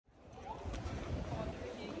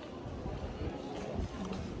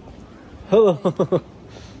Hello.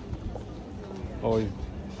 How are you?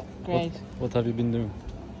 Great. What have you been doing?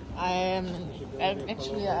 I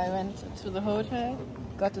went to the hotel,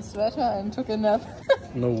 got a sweater and took a nap.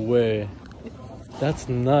 No way. That's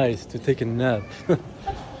nice to take a nap.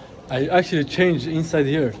 I actually changed inside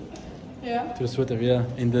here Yeah. to a sweater. Yeah,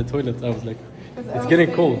 in the toilet. I was like, it's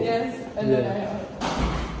getting cold. Yes, and Yeah. then I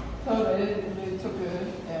thought I took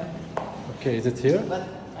a Okay, is it here? but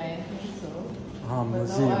I think so. Ah, But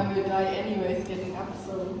museum. now I will die anyways getting up,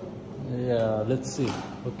 so. Yeah, let's see.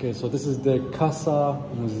 Okay, so this is the Casa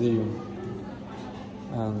Museum.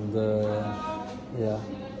 And yeah,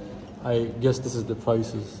 I guess this is the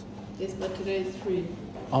prices. Yes, but today is free.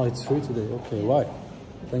 Oh, it's free today. Okay, why?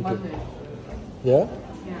 Thank you. Monday. Yeah?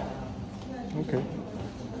 Yeah. Okay.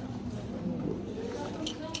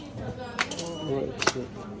 Alright, so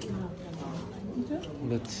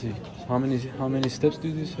let's see. How many steps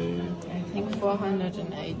did you say? I think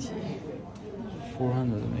 480.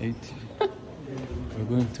 480. We're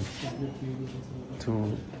going to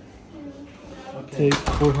take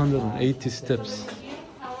 480 steps.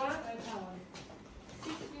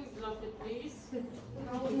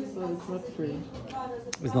 So it's not free.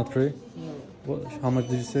 It's not free? No. What, how much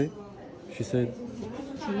did you say? She said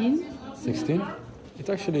 16? 16? It's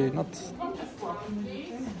actually not.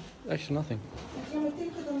 Actually nothing.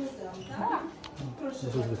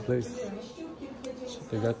 This is the place.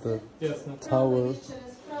 They got the tower.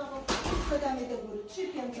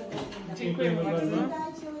 Dziękujemy bardzo.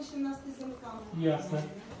 Jasne.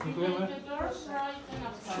 Dziękujemy.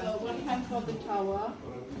 So one time for the tower.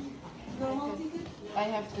 I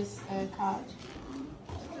have this card.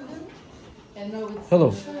 And no, it's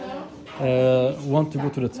Hello. Want to go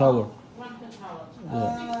to the tower?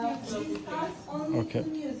 Yeah. Okay.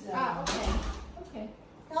 Ah, okay. Okay.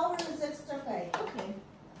 Tower is extra pay. Okay.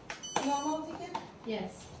 Normal ticket?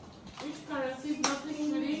 Yes. Which currency is not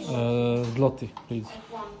English? Zloty, please.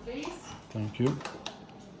 F1, please. Thank you.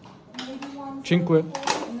 Maybe one. Cinque.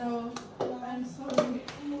 No, I'm sorry.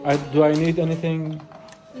 Do I need anything?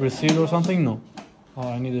 Receipt or something? No. Oh,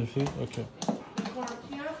 I need a receipt? Okay. The card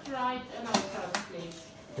here, right and outside, please.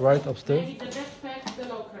 Right upstairs? Maybe the backpack, the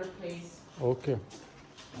locker, please. Okay.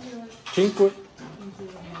 Cinque.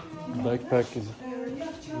 Backpack is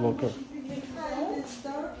local.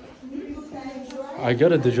 I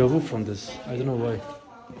got a deja vu from this. I don't know why.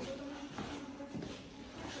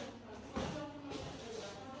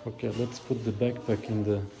 Okay, let's put the backpack in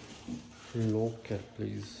the locker,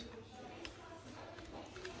 please.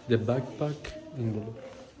 The backpack in the locker.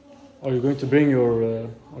 Oh, you're going to bring your...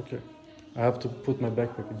 okay. I have to put my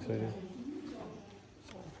backpack inside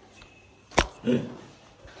here.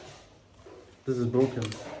 This is broken.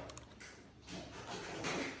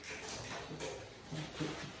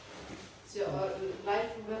 So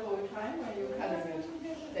live the whole time or you cutting it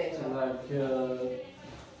later? Like,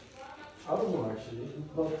 I don't know actually,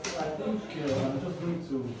 but I think I'm just going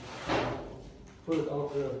to put it out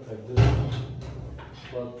there like this.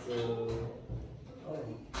 But I don't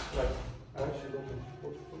know. Like, I actually don't know.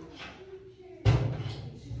 I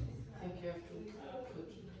think you have to put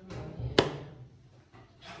money in.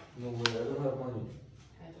 No way, I don't have money.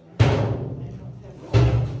 I don't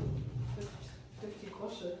have 50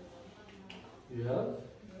 groszy. You have?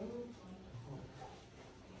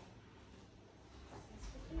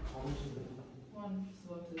 How much is it? 1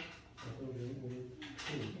 zloty. I thought we need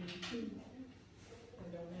two. I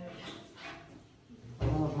don't have. I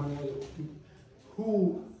don't have money. Who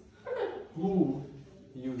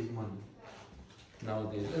uses money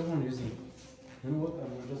nowadays? Everyone using it. You know what?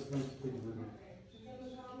 I'm just going to take it with me.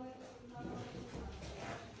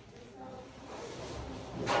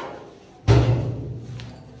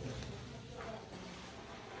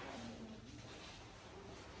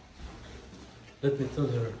 Let me tell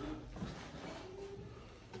her,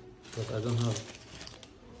 but I don't have.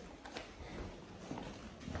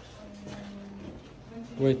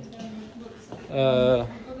 Wait.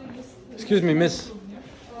 Excuse me, miss.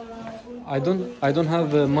 I don't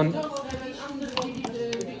have money.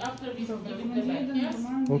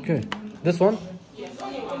 Okay. This one?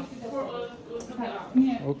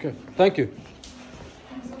 Okay. Thank you.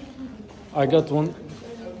 I got one.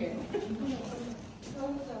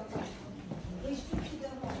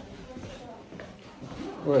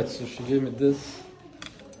 Right, so she gave me this.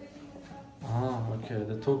 Ah, okay,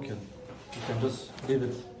 the token. You can just leave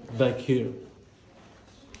it back here.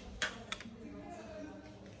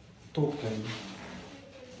 Token.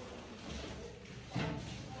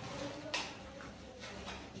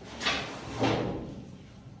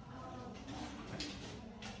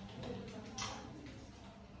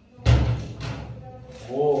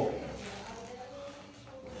 Oh,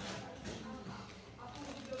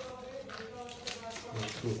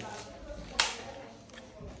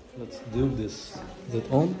 do this. Is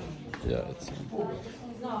it on? Yeah, it's on.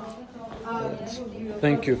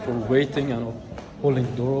 Thank you for waiting and holding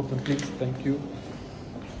the door open, please. Thank you.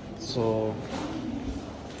 So,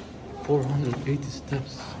 480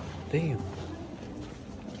 steps. Damn.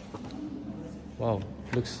 Wow,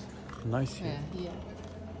 looks nice here. Yeah, here.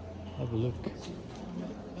 Have a look.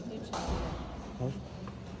 Huh?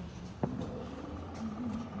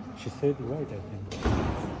 She said right, I think.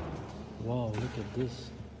 Wow, look at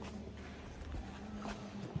this.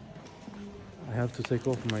 I have to take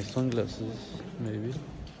off my sunglasses, maybe.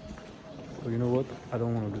 But you know what? I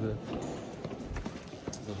don't want to do that.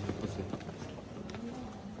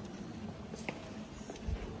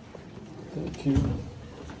 Thank you.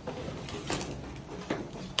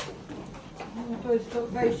 To jest to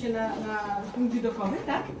wejście na punkt widokowy,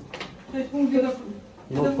 tak? To jest punkt widokowy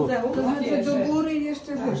do muzeum. To znaczy do góry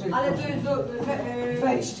jeszcze wyżej. Ale to jest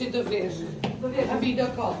Wejście do wieży. do wieży.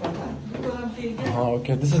 Widokowe, tak. To nam pięknie.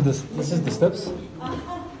 Okay, this is the steps.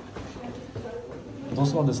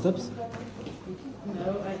 Those are the steps. No, I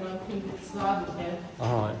don't think it's started yet.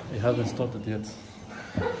 You haven't started yet.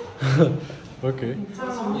 Okay. It's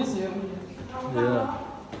a museum. Yeah.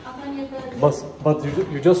 But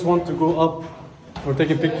you just want to go up for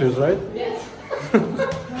taking pictures, right? Yes.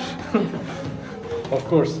 Of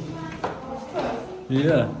course.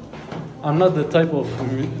 Yeah. I'm not the type of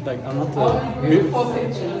I'm not For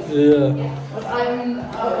pictures. yeah. But I'm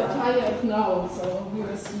tired now, so we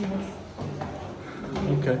will see what's.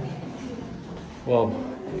 Okay. Well,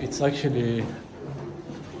 it's actually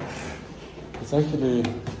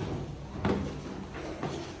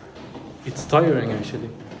it's tiring actually.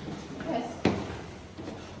 Yes.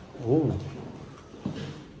 Oh.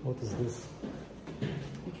 What is this? We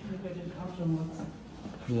can look at it afterwards.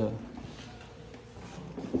 Yeah.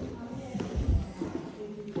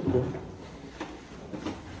 Okay.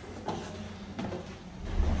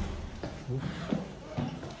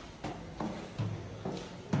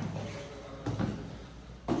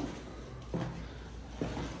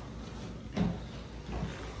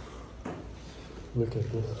 Look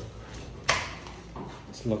at this.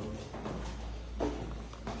 It's locked.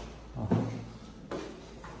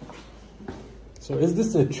 So is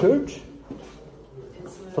this a church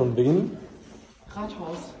from the beginning?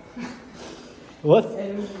 Rathaus. What?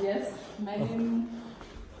 Yes, main.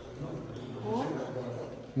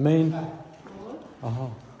 Main.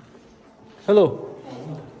 Hello.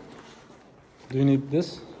 Do you need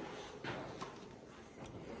this?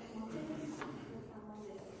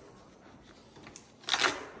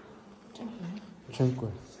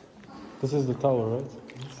 Cinque. This is the tower, right?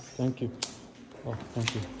 Thank you. Oh,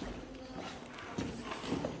 thank you.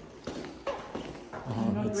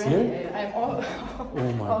 It's here? I'm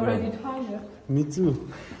Oh my already god. tired. Me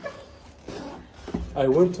too. I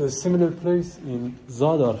went to a similar place in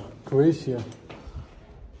Zadar, Croatia.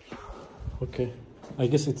 Okay. I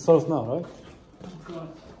guess it's south now, right? God.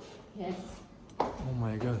 Yes. Oh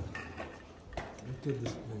my god. Look at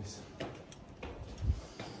this place.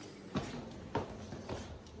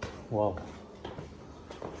 Wow.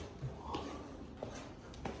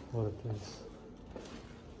 What a place.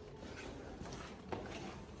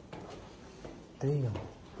 Damn.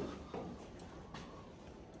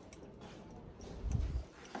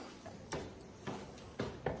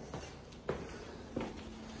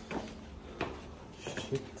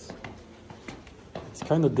 Shit. It's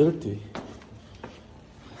kind of dirty.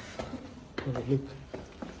 Oh, look.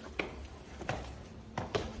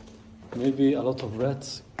 Maybe a lot of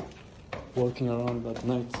rats walking around at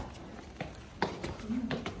night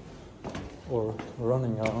or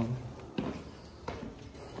running around.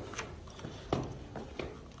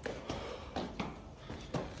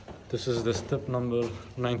 This is the step number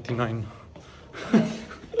 99.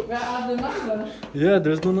 Where are the numbers? Yeah,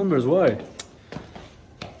 there's no numbers. Why?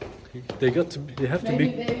 They have to Maybe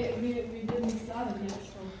be. we didn't start it yet.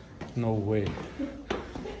 So. No way.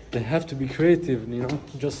 They have to be creative, you know.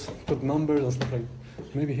 Just put numbers and stuff like.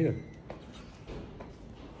 Maybe here.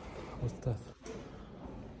 What's that?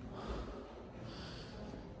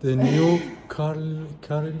 The new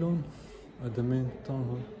Carillon at the main town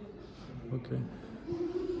hall. Okay.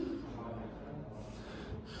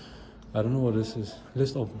 I don't know what this is.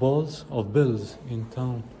 List of bills in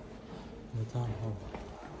town. In the town hall.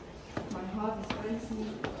 My heart is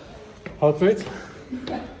racing. Heart rate?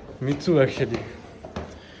 Me too, actually.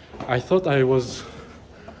 I thought I was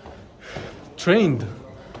trained.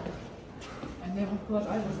 I never thought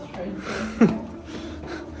I was trained.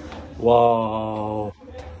 Wow.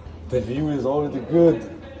 The view is already good.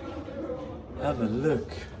 Have a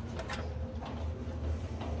look.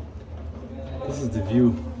 This is the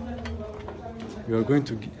view. We are going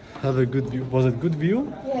to have a good view. Was it good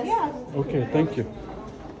view? Yes. Okay, thank you.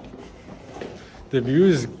 The view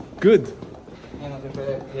is good.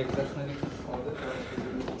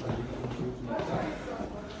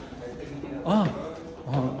 Ah,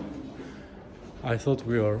 I thought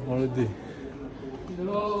we are already.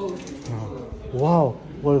 No. Wow,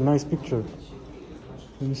 what a nice picture.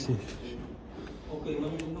 Let me see.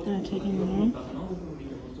 Taking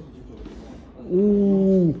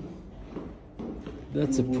Ooh,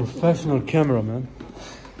 that's a professional camera, man.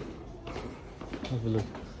 Have a look.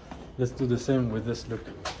 Let's do the same with this. Look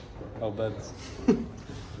how bad.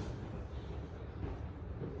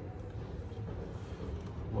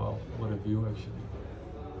 Wow, what a view actually.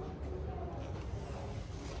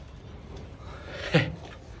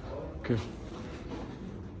 Okay.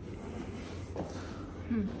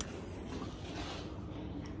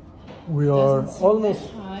 We are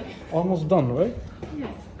almost done, right?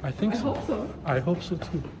 Yes. I think I so. hope so. I hope so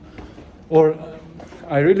too. Or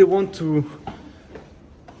I really want to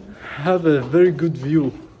have a very good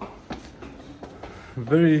view,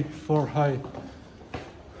 very far high.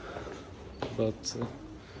 But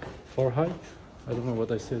far high? I don't know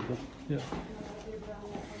what I said, but yeah.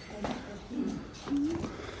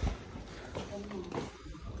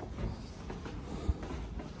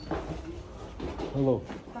 Hello.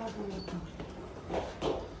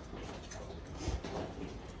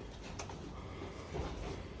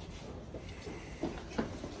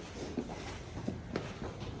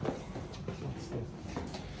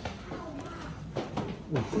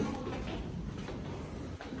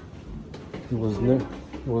 It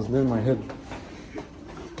was near my head.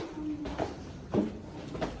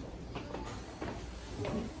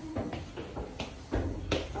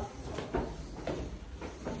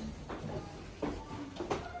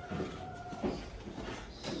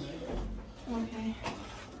 Okay.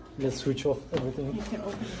 Let's switch off everything. You can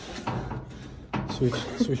open it.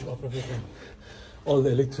 Switch off everything. All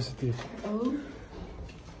the electricity. Oh.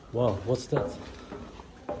 Wow, what's that?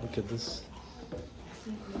 Look at this.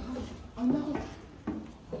 Oh no.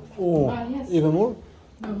 Oh, Yes. even more?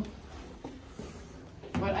 No.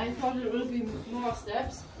 But I thought it would be more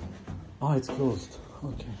steps. Ah, it's closed.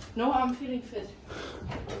 Okay. No, I'm feeling fit.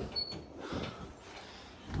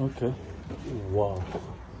 Okay. Wow.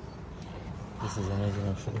 This is amazing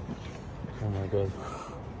actually. Oh my god.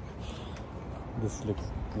 This looks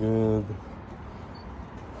good.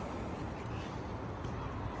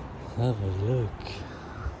 Have a look.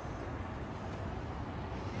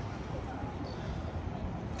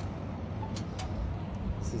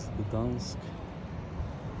 This is the Dansk.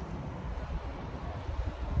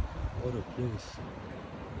 What a place.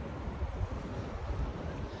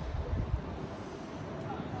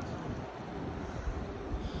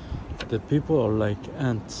 The people are like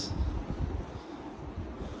ants.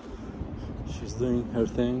 She's doing her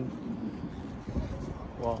thing.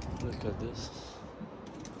 Wow, look at this.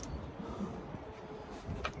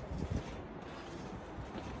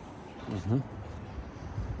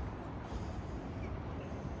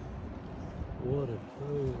 What a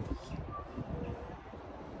place.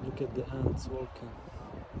 Look at the ants walking.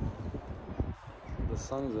 The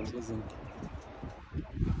sun is amazing.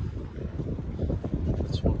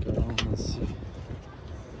 Let's walk around and see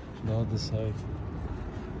the other side.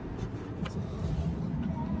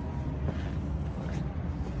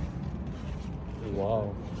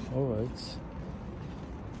 Wow, alright.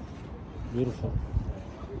 Beautiful.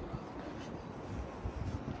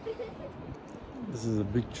 This is a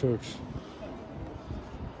big church.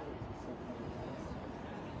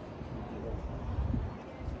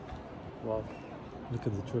 Wow, look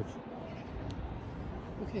at the church.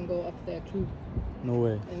 You can go up there too. No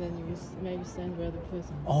way. And then you maybe stand where the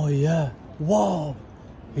person. Oh yeah, wow,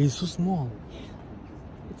 he's so small.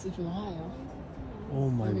 It's even higher. Oh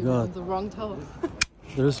my Maybe we're on god. the wrong tower.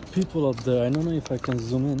 There's people up there. I don't know if I can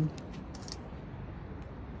zoom in.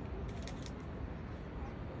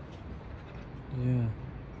 Yeah,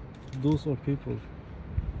 those are people.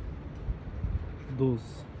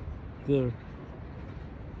 Those there.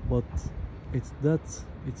 But it's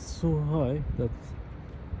so high that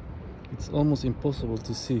it's almost impossible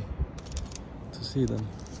to see them.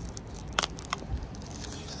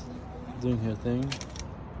 She's doing her thing.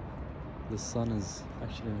 The sun is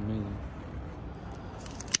actually amazing.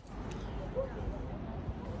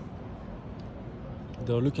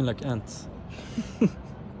 They're looking like ants.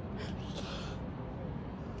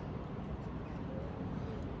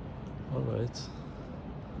 All right.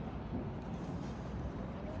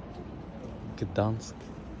 Gdansk.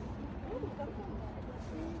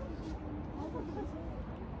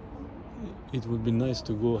 It would be nice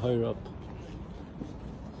to go higher up.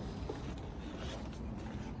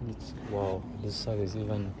 It's, wow, this side is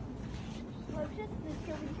even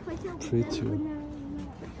prettier.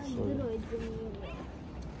 Sorry.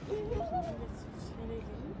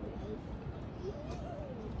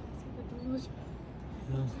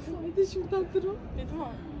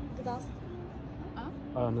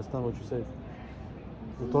 I understand what you said.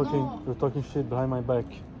 You're talking shit behind my back.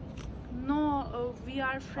 No, we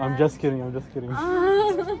are friends. I'm just kidding. I'm just kidding.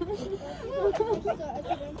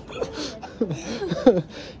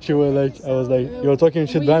 She was like, I was like, you're talking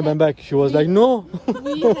shit behind my back. She was like, no.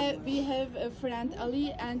 we have a friend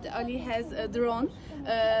Ali, and Ali has a drone.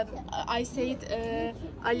 I said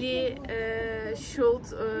Ali should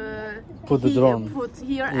Put the drone. put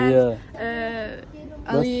here, and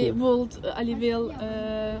Ali will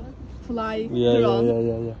fly drone.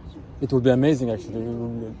 Yeah. It would be amazing actually. We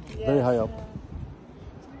would be very high up.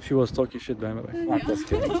 She was talking shit behind my back. I'm just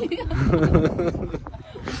kidding.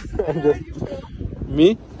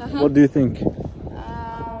 Me? What do you think?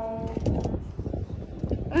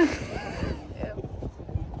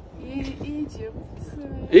 Egypt.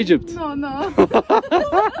 Egypt? No.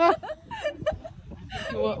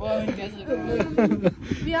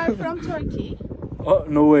 We are from Turkey. Oh,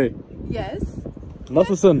 no way. Yes.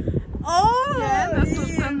 Nasılsın?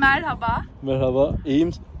 Nasılsın? Merhaba. Merhaba.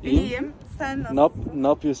 İyiyim. İyiyim. Sen nasılsın? Ne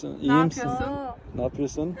yapıyorsun? Ne yapıyorsun? Ne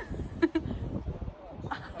yapıyorsun?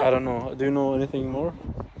 I don't know. Do you know anything more?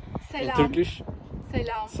 Selam. In Turkish?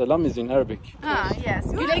 Selam. Salam is in Arabic.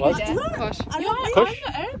 Yes. Güle What? güle. Koş. Koş?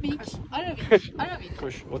 Arabic.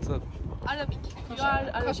 Koş. What's that? Arabic. You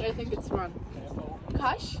are Arabic. Kosh, I think it's one.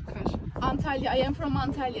 Kaş. Antalya. I am from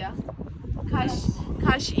Antalya.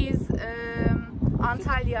 Kaş is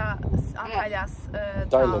Antalya's town.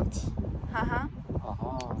 Dialect. Aha.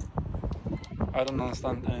 I don't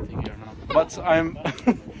understand anything here now. But I'm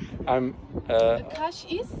Kaş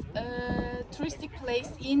is a touristic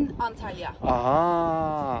place in Antalya.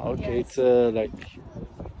 okay. Yes. It's like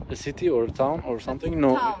a city or a town or something.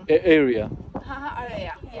 No, Town. Area.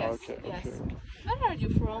 Area. Yes. Okay. Where are you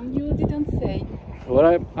from? You didn't say. What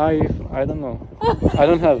I don't know. I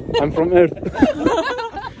don't have. I'm from Earth.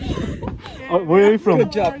 Where are you from?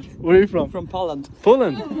 Good job. Where are you from? From Poland.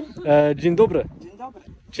 Poland. Dzień dobry. Dzień dobry.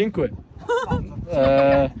 Cinque.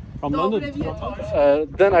 From Dobre London. wieczór.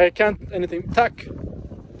 Then I can't anything. Tak.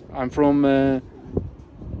 I'm from.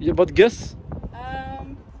 But guess.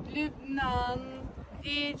 Lebanon,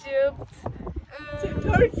 Egypt,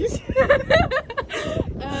 Turkish,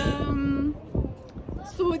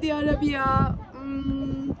 Saudi Arabia,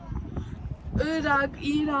 Irak,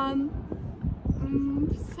 Iran,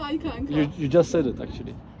 say kanka. You just said it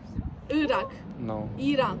actually. Irak, No.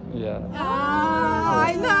 Iran. Yeah.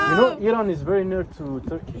 I know. You know, Iran is very near to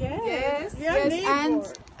Turkey. Yes, and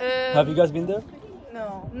Have you guys been there?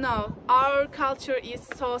 no, our culture is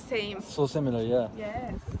so same. So similar, yeah.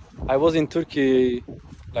 Yes. I was in Turkey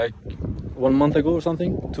like 1 month ago or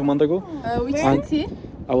something, 2 months ago. Which And- city?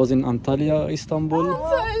 I was in Antalya, Istanbul.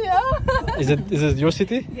 Antalya. Is it your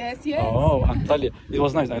city? Yes. Oh, Antalya. It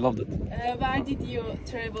was nice. I loved it. Where did you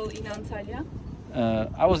travel in Antalya?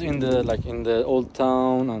 I was in the old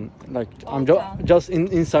town and like Old I'm town. just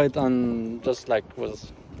inside and just like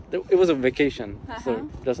it was a vacation. So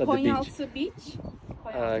just at the beach. Konyaaltı Beach.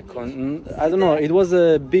 I don't know. It was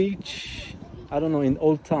a beach. I don't know in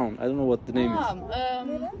Old Town. I don't know what the name is.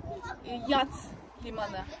 Yat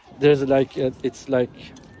limanı. There's like it's like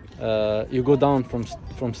you go down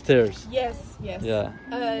from stairs. Yes. Yeah.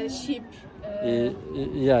 Ship.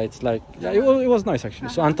 Yeah, it's like it was nice actually.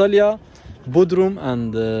 So Antalya, Bodrum,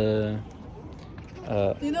 and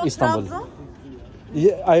You know Istanbul. Trabzon?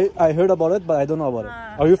 Yeah, I heard about it, but I don't know about it.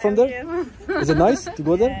 Are you from there? Is it nice to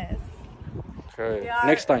go there? Yes. Okay.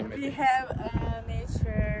 Next time. We Maybe. have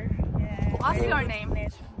nature. What's your name?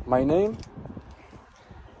 My name?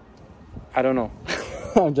 I don't know.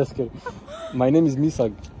 I'm just kidding. My name is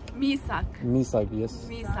Misak. Misak. Misak, yes.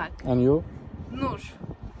 Misak. And you? Nur.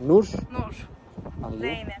 Nur? Nur. And you?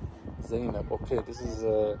 Zeynep. Zainab. Okay, this is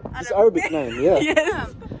Arabic name, yeah.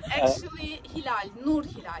 Yes. Actually, Hilal. Nur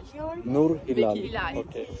Hilal. Nur Hilal. Hilal.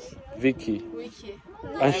 Okay. Vicky. Wiki.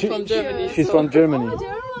 And from Germany. She's from Germany. Oh,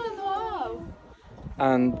 German. Wow.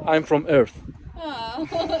 And I'm from Earth. Ah.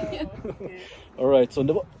 Alright, so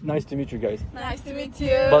nice to meet you guys. Nice to meet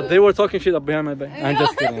you. But they were talking shit up behind my back. I'm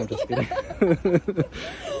just kidding.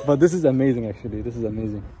 But this is amazing actually. This is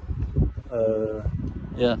amazing.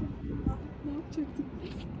 Yeah.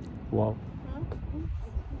 Wow.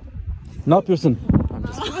 Ne yapıyorsun? I'm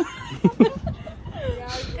just kidding.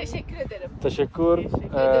 Teşekkür ederim. Teşekkür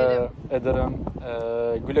ederim. ederim.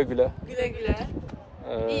 Güle güle. Güle güle.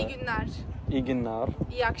 Ee, İyi günler. İyi günler.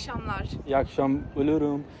 İyi akşamlar. İyi akşam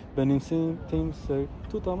ölürüm. Benim kimse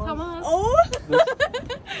tutamaz. Tamam.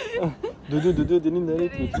 Dudu dinle.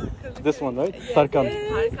 This one, right? Tarkan.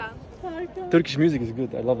 Tarkan. Turkish music is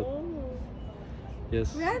good. I love it.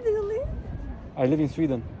 Yes. Where do you live? I live in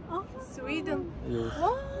Sweden. Sweden. Yes.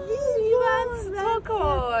 Oh, we went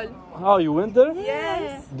Stockholm. Oh, you went there?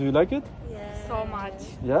 Yes. Do you like it? So much.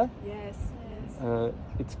 Yeah. Yes.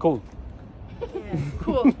 It's cold. Yes.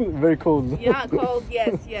 Cool. Very cold. Yeah, cold.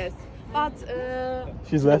 Yes, yes. But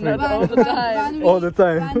She's laughing all the time. all the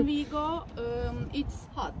time. When we go, it's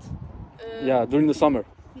hot. Yeah, during the summer.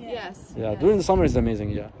 Yes. Yeah, yes. during the summer is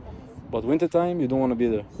amazing. Yeah, but winter time you don't want to be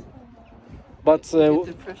there. But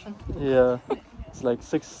Depression. yeah, it's like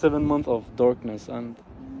 6-7 months of darkness and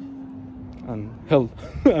hell.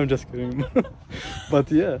 I'm just kidding.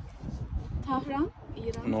 But yeah, Tahran,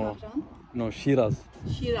 İran, No. Tahran. no, Shiraz.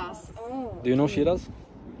 Shiraz. Oh. Do you know Shiraz?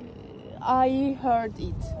 I heard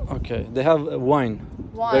it. Okay, they have wine.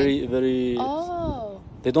 Wine. Very. Oh.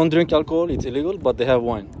 They don't drink alcohol. It's illegal, but they have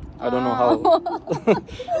wine. I don't know how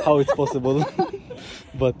how it's possible.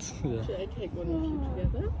 But yeah. Should I take one of you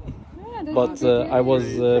together? But I was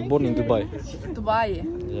born in Dubai. Dubai.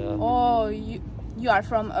 Yeah. Oh, you are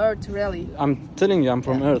from Earth, really? I'm telling you, I'm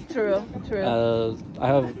from Earth. True, true. I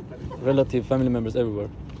have relative family members everywhere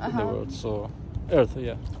in the Uh-huh. world. So Earth,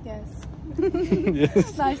 yeah. Yes.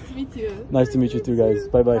 Yes. Nice to meet you. Nice to meet you too, guys.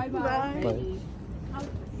 Bye bye. Bye. Bye.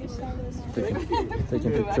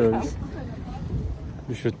 Taking pictures.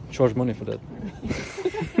 You should charge money for that.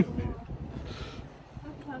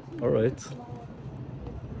 All right.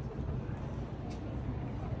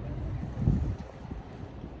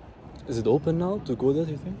 Is it open now to go there,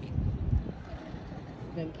 you think?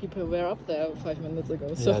 And people were up there 5 minutes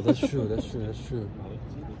ago. So. Yeah, that's true. That's true. That's true.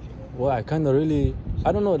 Well, I kind of really,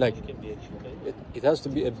 I don't know. Like, it has to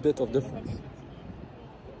be a bit of difference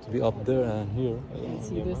to be up there and here. I don't know.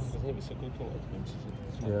 See this?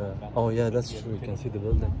 Yeah. Oh, yeah. That's true. You can see the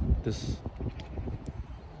building. This.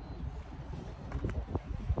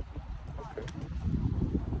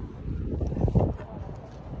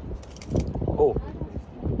 Oh,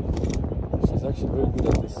 she's actually very good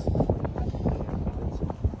at this.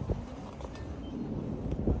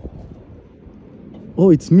 Oh,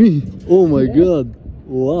 it's me! Oh my god!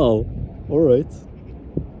 Wow! Alright.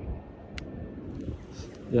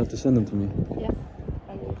 You have to send them to me. Yeah,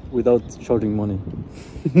 I will. Without charging money.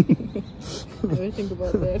 I will think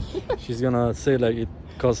about that. She's gonna say like it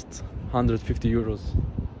costs 150 euros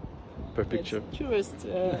per picture. Tourist.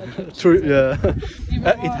 True, yeah.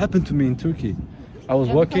 It happened to me in Turkey. I was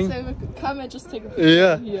walking. Because I will come and just take a picture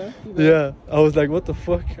Yeah. here. Yeah. I was like, what the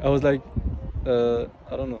fuck? I was like,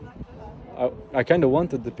 I don't know. I kind of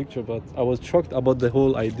wanted the picture, but I was shocked about the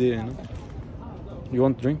whole idea, you know. You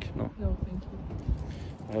want drink? No. No, thank you.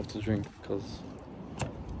 I have to drink because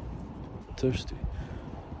thirsty.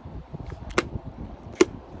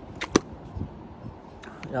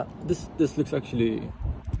 Yeah, this looks actually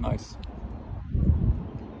nice.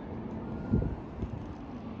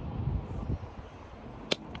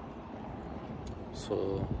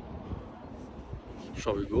 So,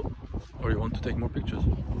 shall we go? Or you want to take more pictures?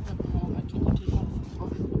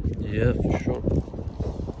 Yeah, for sure.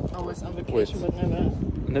 Always on vacation, but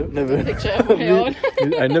never. Never. Picture of my own.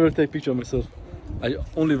 I never take picture of myself. I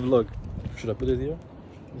only vlog. Should I put it here?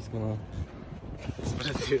 Let's put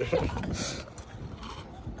it here.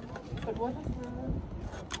 But what is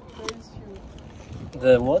the place you?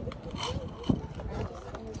 The what?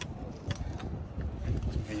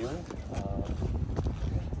 View.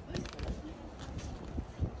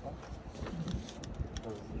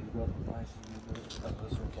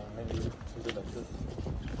 Maybe do it like this.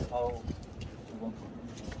 How you want to?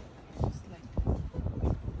 Just like.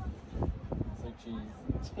 Say cheese.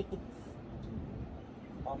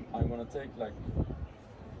 I'm gonna take like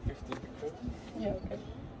 50 pictures. Yeah, okay.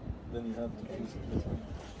 Then you have to choose this one.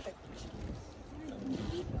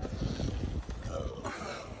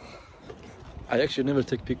 I actually never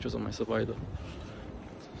take pictures of myself either.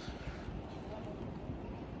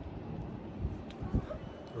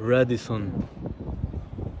 Radisson,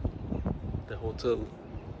 the hotel.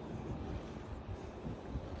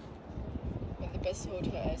 And the best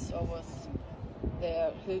hotel I saw was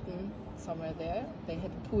the Hilton somewhere there. They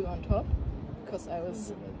had a pool on top because I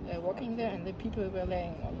was walking there and the people were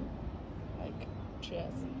laying on like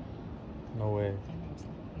chairs. No way. And I was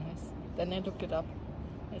like, nice. Then I looked it up.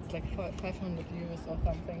 It's like 500 euros or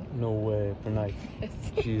something. No way per night.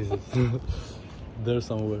 Jesus. There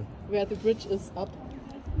somewhere. Where the bridge is up,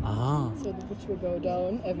 Ah. so the bridge will go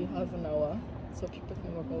down every half an hour, so people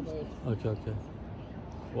can walk over it. Okay.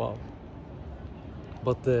 Wow.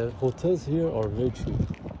 But the hotels here are very cheap.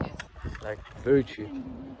 Yes. Like very cheap.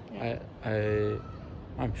 Yeah.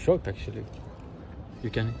 I'm shocked actually. You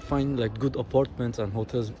can find like good apartments and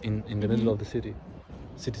hotels in the middle of the city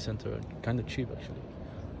center, kind of cheap actually.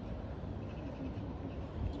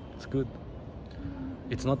 It's good.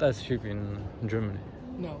 It's not as cheap in Germany,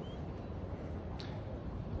 No.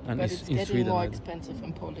 and But it's in getting Sweden. more expensive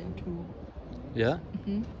in Poland too. Yeah,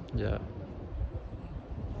 Mhm. yeah.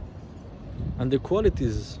 And the quality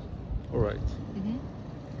is alright. Mhm.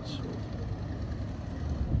 So,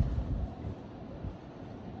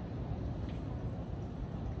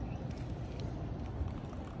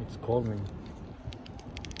 it's calming.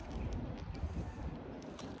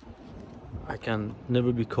 I can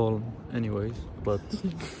never be calm, anyways. But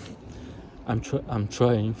I'm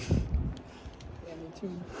trying. Yeah, me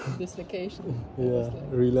too. This vacation. I Yeah, was like,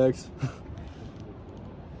 relax.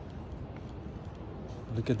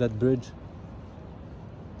 Look at that bridge.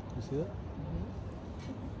 You see that?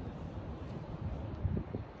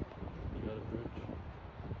 You got a bridge there.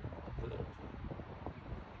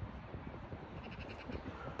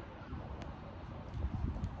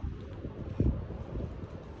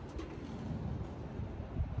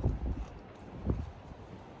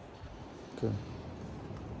 Okay.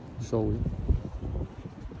 Shall we?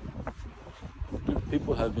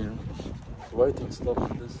 People have been writing stuff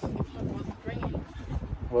on this. it wasn't ringing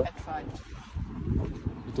What? at 5.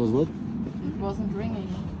 It was what? It wasn't ringing.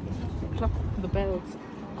 Clock the bells.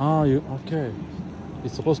 Ah, you okay?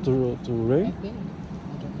 It's supposed to I rain. think.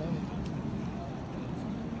 I don't know.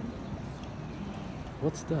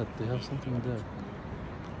 What's that? They have something there.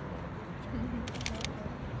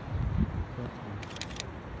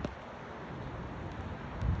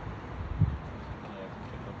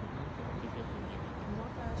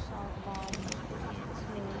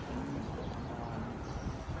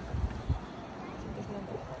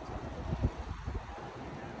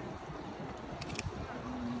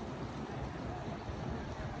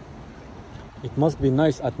 It must be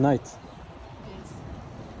nice at night. Yes.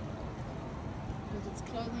 But it's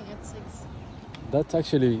closing at 6. That's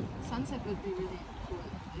actually Sunset would be really cool,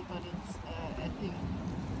 but it's I think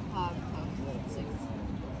half 6.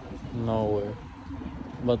 no way.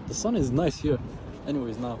 But the sun is nice here.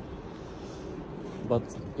 Anyways, now. But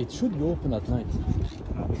it should be open at night.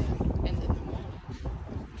 And in the morning.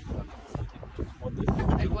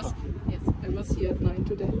 I was here at 9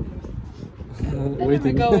 today. Then we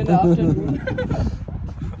Waiting. go in the afternoon.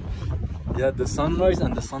 Yeah, the sunrise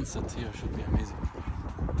and the sunset here should be amazing.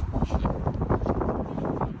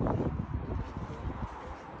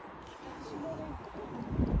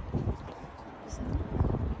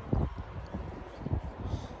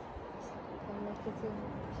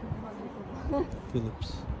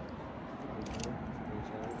 Philips.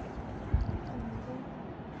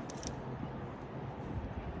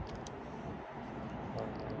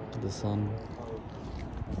 The sun.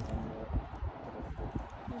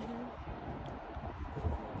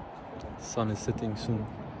 The sun is setting soon.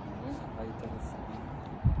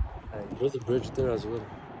 There's a bridge there as well.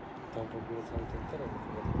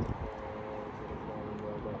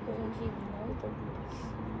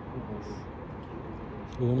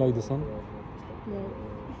 You don't like the sun? No,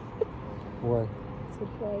 Why? it's so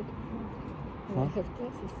bright. And Huh? I have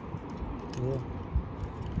glasses. Yeah.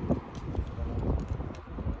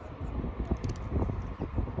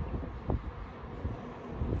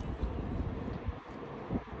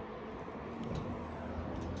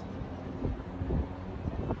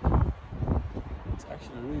 It's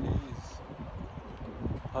actually really is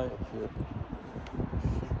high up here.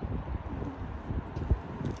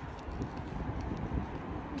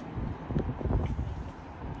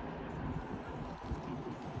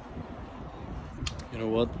 You know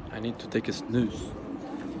what? I need to take a snooze.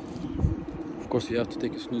 Of course, you have to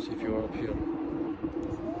take a snooze if you are up here.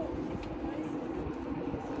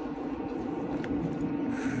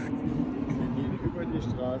 Über die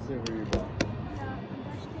Straße rüber.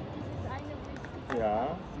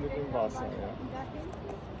 Ja, mit dem Wasser, ja.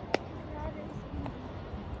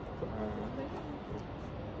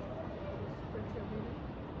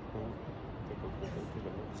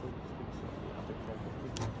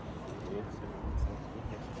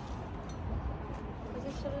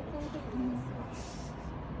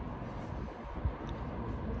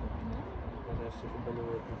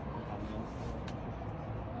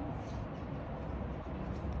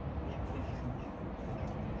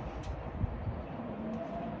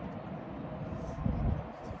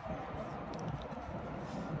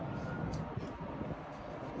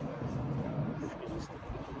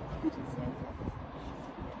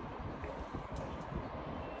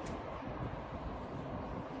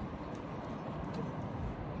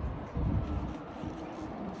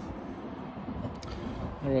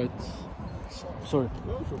 All right. Sorry.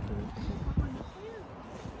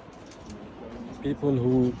 People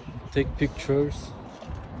who take pictures,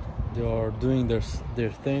 they are doing their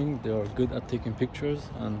thing. They are good at taking pictures,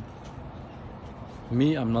 and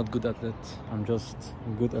me, I'm not good at it. I'm just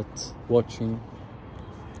good at watching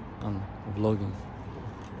and vlogging.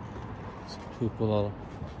 So people are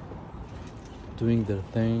doing their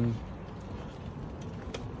thing.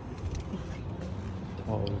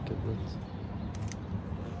 Oh, look at that.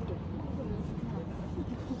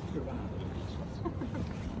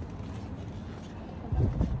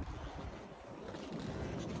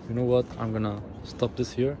 You know what? I'm gonna stop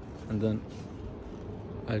this here and then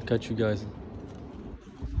I'll catch you guys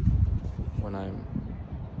when I'm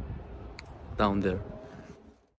down there.